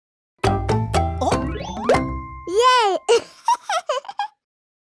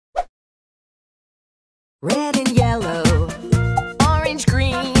Red and yellow, orange,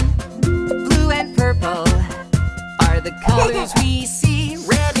 green, blue and purple are the colors we see.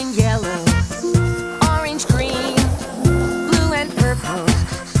 Red and yellow, orange, green, blue and purple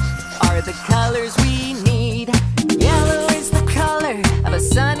are the colors we need. Yellow is the color of a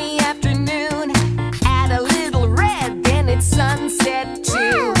sunny afternoon. Add a little red, then it's sunset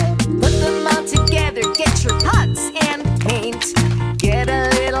too. Put them all together, get your pots and paint. Get a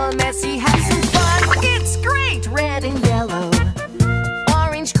little messy, have some fun. It's great! Red and yellow,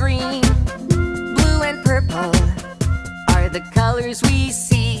 orange, green, blue and purple are the colors we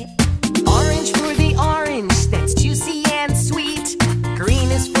see. Orange for the orange that's juicy and sweet.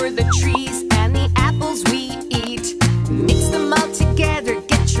 Green is for the trees and the apples we eat. Mix them all together,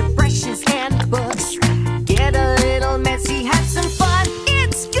 get your brushes and books. Get a little messy, have some fun.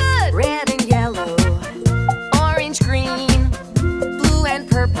 It's good! Red and yellow, orange, green, blue and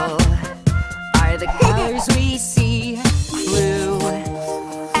purple are the colors we see. Blue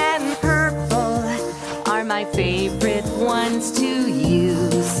and purple are my favorite ones to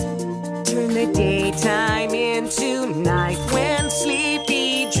use. Turn the daytime into night when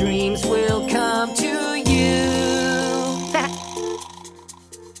sleepy dreams will come to you.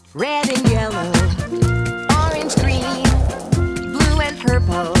 Red and yellow, orange, green, blue and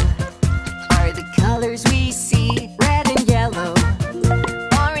purple are the colors we see. Red and yellow,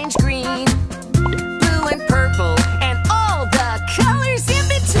 orange, green, blue and purple, and all the colors in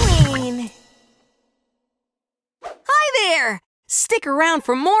between. Hi there! Stick around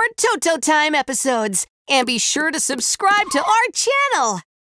for more Toto Time episodes, and be sure to subscribe to our channel.